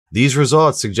These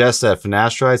results suggest that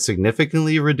finasteride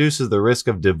significantly reduces the risk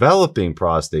of developing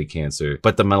prostate cancer,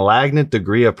 but the malignant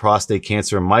degree of prostate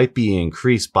cancer might be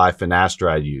increased by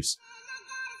finasteride use.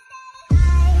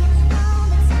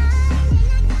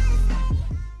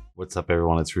 What's up,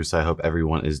 everyone? It's Russo. I hope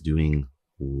everyone is doing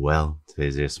well.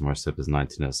 Today's ASMR sip is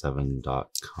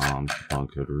 1907.com. Coupon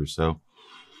code Russo.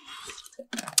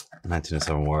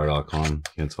 1907wire.com.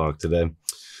 Can't talk today.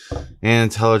 And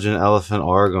Intelligent Elephant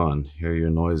Argon. Hear your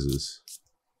noises.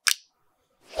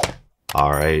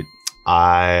 All right.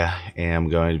 I am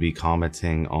going to be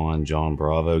commenting on Jon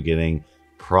Bravo getting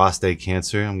prostate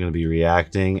cancer. I'm going to be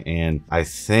reacting, and I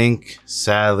think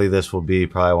sadly this will be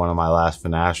probably one of my last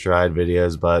finasteride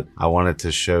videos, but I wanted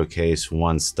to showcase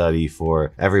one study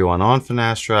for everyone on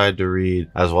finasteride to read,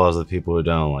 as well as the people who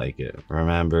don't like it.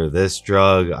 Remember, this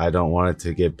drug, I don't want it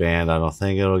to get banned. I don't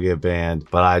think it'll get banned,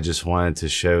 but I just wanted to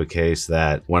showcase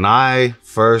that when I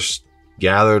first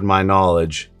gathered my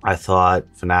knowledge, I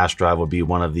thought finasteride would be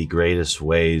one of the greatest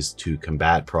ways to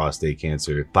combat prostate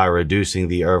cancer by reducing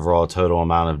the overall total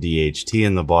amount of DHT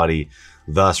in the body,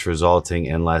 thus resulting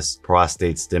in less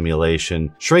prostate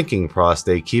stimulation, shrinking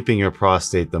prostate, keeping your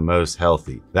prostate the most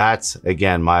healthy. That's,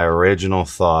 again, my original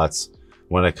thoughts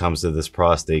when it comes to this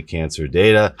prostate cancer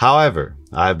data. However,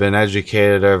 I've been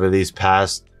educated over these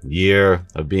past year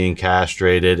of being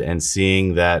castrated and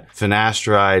seeing that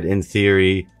finasteride, in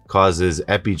theory, causes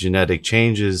epigenetic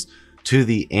changes to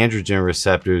the androgen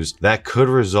receptors that could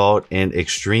result in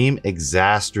extreme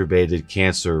exacerbated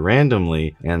cancer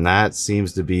randomly, and that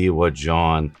seems to be what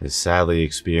Jon is sadly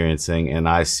experiencing, and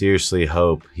I seriously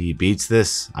hope he beats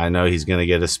this. I know he's going to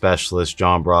get a specialist.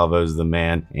 Jon Bravo's the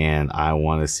man, and I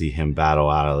want to see him battle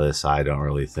out of this. I don't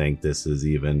really think this is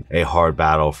even a hard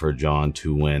battle for Jon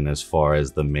to win as far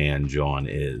as the man Jon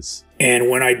is. And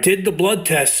when I did the blood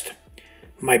test,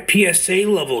 my PSA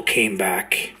level came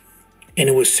back and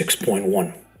it was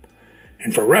 6.1.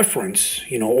 And for reference,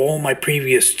 you know, all my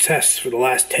previous tests for the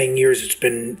last 10 years, it's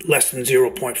been less than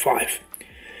 0.5.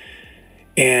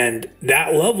 And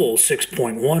that level,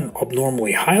 6.1,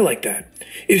 abnormally high like that,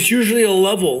 is usually a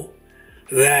level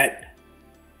that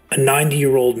a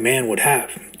 90-year-old man would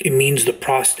have. It means the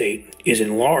prostate is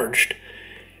enlarged,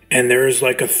 and there's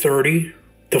like a 30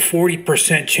 to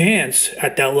 40% chance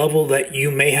at that level that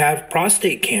you may have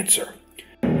prostate cancer.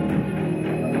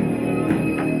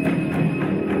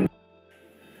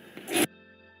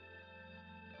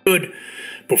 Good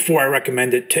before I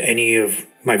recommend it to any of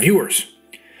my viewers.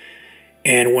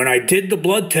 And when I did the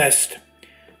blood test,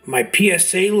 my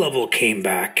PSA level came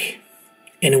back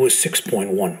and it was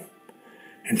 6.1.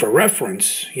 And for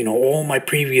reference, you know, all my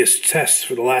previous tests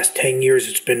for the last 10 years,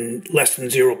 it's been less than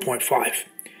 0.5.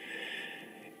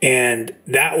 And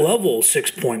that level,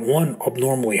 6.1,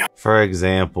 abnormally high. For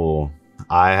example,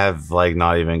 I have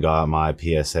not even got my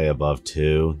PSA above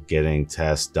 2 getting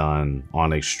tests done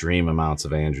on extreme amounts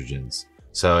of androgens.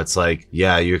 So it's like,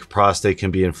 yeah, your prostate can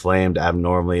be inflamed,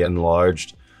 abnormally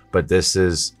enlarged, but this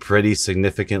is pretty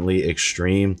significantly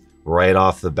extreme right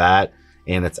off the bat,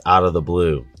 and it's out of the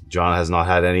blue. Jon has not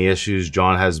had any issues.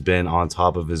 Jon has been on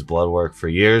top of his blood work for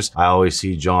years. I always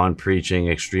see Jon preaching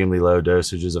extremely low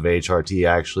dosages of HRT,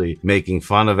 actually making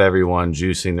fun of everyone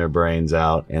juicing their brains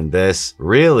out. And this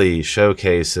really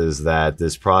showcases that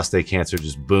this prostate cancer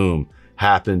just, boom,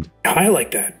 happened. High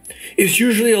like that is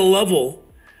usually a level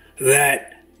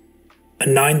that a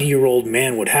 90-year-old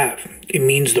man would have. It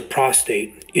means the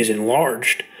prostate is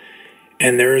enlarged,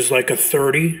 and there's like a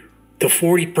 30 to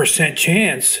 40%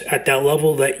 chance at that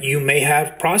level that you may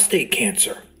have prostate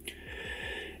cancer.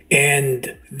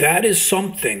 And that is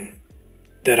something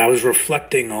that I was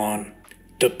reflecting on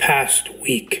the past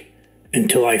week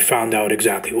until I found out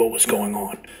exactly what was going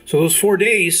on. So those 4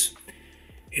 days,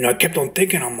 you know, I kept on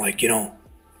thinking, I'm like, you know,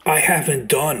 I haven't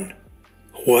done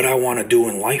what I want to do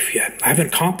in life yet. I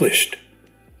haven't accomplished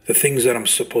the things that I'm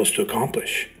supposed to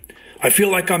accomplish. I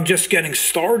feel like I'm just getting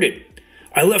started.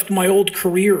 I left my old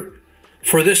career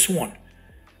for this one,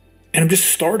 and I'm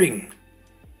just starting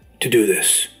to do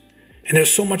this. And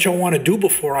there's so much I want to do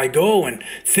before I go, and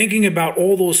thinking about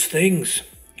all those things,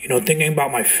 you know, thinking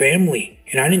about my family.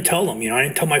 And I didn't tell them, you know, I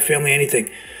didn't tell my family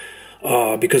anything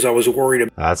because I was worried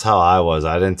about. That's how I was.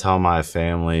 I didn't tell my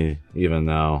family even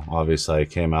though obviously I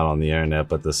came out on the internet,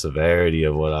 but the severity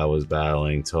of what I was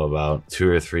battling till about 2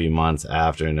 or 3 months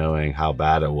after knowing how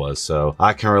bad it was. So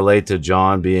I can relate to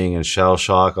Jon being in shell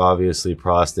shock. Obviously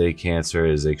prostate cancer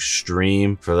is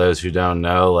extreme. For those who don't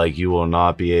know, like, you will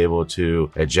not be able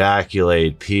to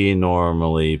ejaculate, pee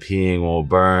normally, peeing will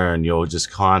burn, you'll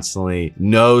just constantly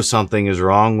know something is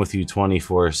wrong with you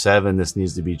 24/7. This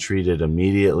needs to be treated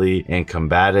immediately and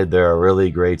combated. There are really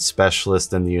great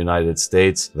specialists in the United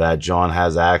States that Jon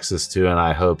has access to, and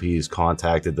I hope he's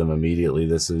contacted them immediately.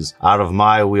 This is out of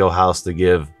my wheelhouse to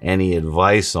give any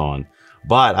advice on.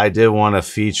 But I did want to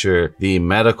feature the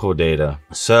medical data.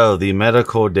 So the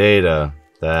medical data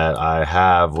that I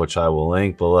have, which I will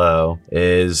link below,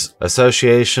 is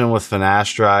association with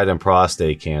finasteride and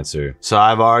prostate cancer. So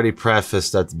I've already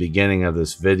prefaced at the beginning of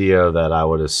this video that I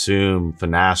would assume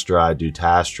finasteride,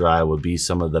 dutasteride would be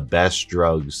some of the best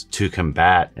drugs to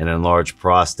combat an enlarged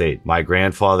prostate. My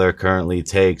grandfather currently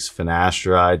takes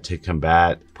finasteride to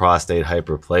combat prostate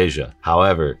hyperplasia.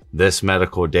 However, this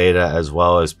medical data, as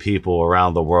well as people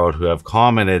around the world who have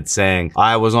commented saying,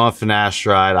 I was on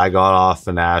finasteride, I got off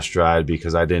finasteride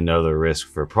because I didn't know the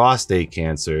risk for prostate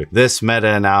cancer. This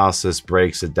meta-analysis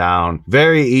breaks it down.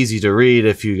 Very easy to read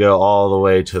if you go all the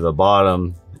way to the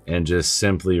bottom and just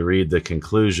simply read the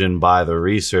conclusion by the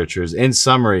researchers. In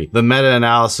summary, the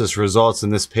meta-analysis results in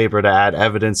this paper to add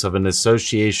evidence of an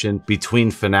association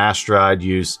between finasteride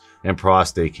use and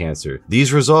prostate cancer.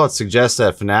 These results suggest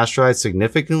that finasteride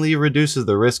significantly reduces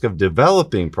the risk of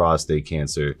developing prostate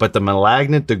cancer, but the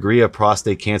malignant degree of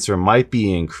prostate cancer might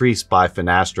be increased by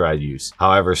finasteride use.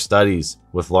 However, studies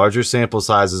with larger sample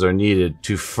sizes are needed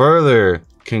to further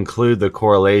conclude the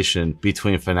correlation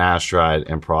between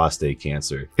finasteride and prostate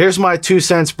cancer. Here's my 2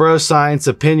 cents bro science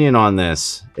opinion on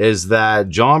this, is that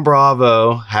Jon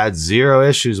Bravo had 0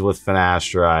 issues with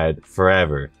finasteride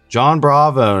forever. Jon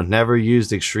Bravo never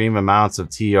used extreme amounts of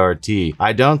TRT.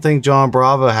 I don't think Jon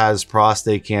Bravo has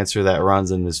prostate cancer that runs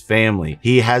in his family.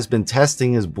 He has been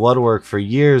testing his blood work for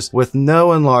years with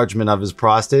no enlargement of his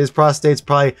prostate. His prostate's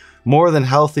probably more than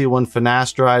healthy when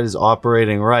finasteride is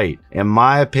operating right. In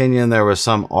my opinion, there was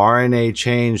some RNA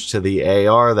change to the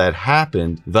AR that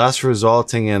happened, thus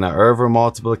resulting in an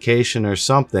overmultiplication or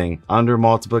something,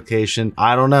 undermultiplication.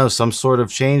 I don't know, some sort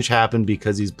of change happened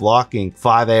because he's blocking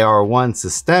 5AR1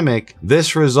 systemic.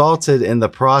 This resulted in the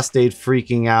prostate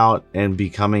freaking out and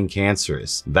becoming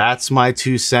cancerous. That's my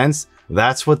 2 cents.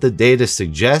 That's what the data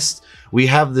suggests. We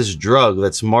have this drug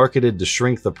that's marketed to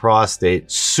shrink the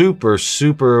prostate,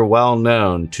 super well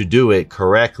known to do it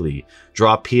correctly,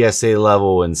 drop PSA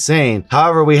level insane.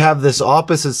 However, we have this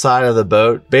opposite side of the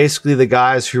boat, basically the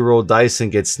guys who roll dice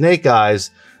and get snake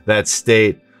eyes that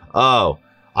state, oh,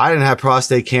 I didn't have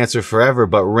prostate cancer forever,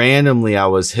 but randomly I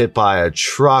was hit by a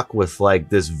truck with like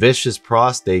this vicious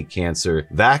prostate cancer.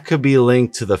 That could be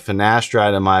linked to the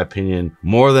finasteride, in my opinion,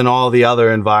 more than all the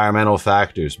other environmental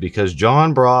factors, because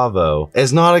Jon Bravo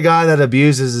is not a guy that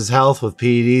abuses his health with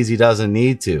PEDs he doesn't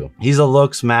need to. He's a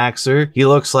looks maxer. He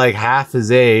looks like half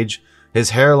his age.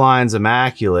 His hairline's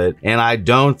immaculate, and I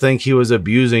don't think he was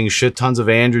abusing shit tons of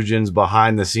androgens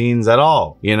behind the scenes at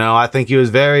all. You know, I think he was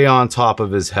very on top of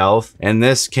his health, and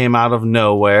this came out of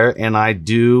nowhere, and I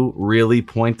do really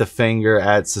point the finger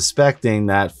at suspecting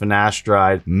that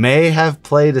finasteride may have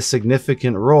played a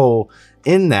significant role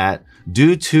in that,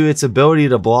 due to its ability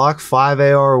to block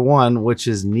 5AR1, which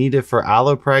is needed for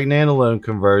allopregnanolone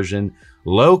conversion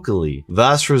locally,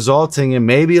 thus resulting in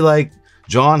maybe like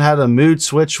Jon had a mood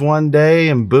switch one day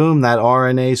and boom, that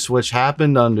RNA switch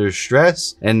happened under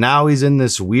stress, and now he's in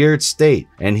this weird state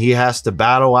and he has to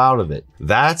battle out of it.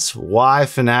 That's why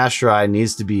finasteride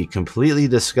needs to be completely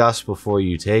discussed before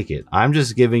you take it. I'm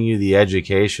just giving you the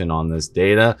education on this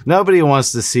data. Nobody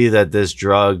wants to see that this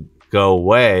drug go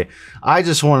away. I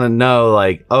just want to know,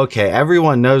 like, okay,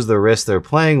 everyone knows the risk they're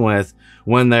playing with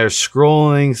when they're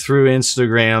scrolling through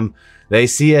Instagram. They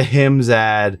see a Hims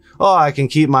ad. Oh, I can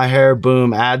keep my hair,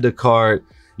 boom, add to cart.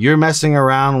 You're messing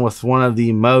around with one of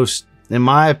the most, in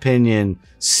my opinion,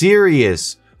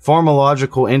 serious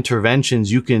pharmacological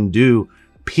interventions you can do,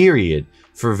 period,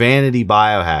 for vanity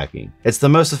biohacking. It's the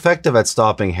most effective at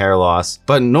stopping hair loss,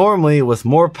 but normally with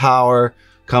more power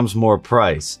comes more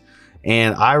price.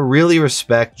 And I really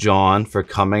respect Jon for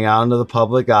coming out into the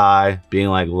public eye, being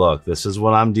like, look, this is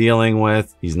what I'm dealing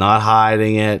with. He's not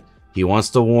hiding it. He wants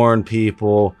to warn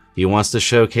people. He wants to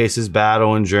showcase his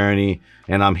battle and journey,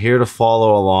 and I'm here to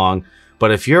follow along.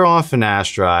 But if you're on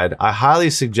finasteride, I highly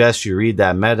suggest you read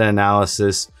that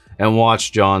meta-analysis and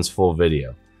watch Jon's full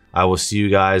video. I will see you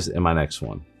guys in my next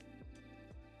one.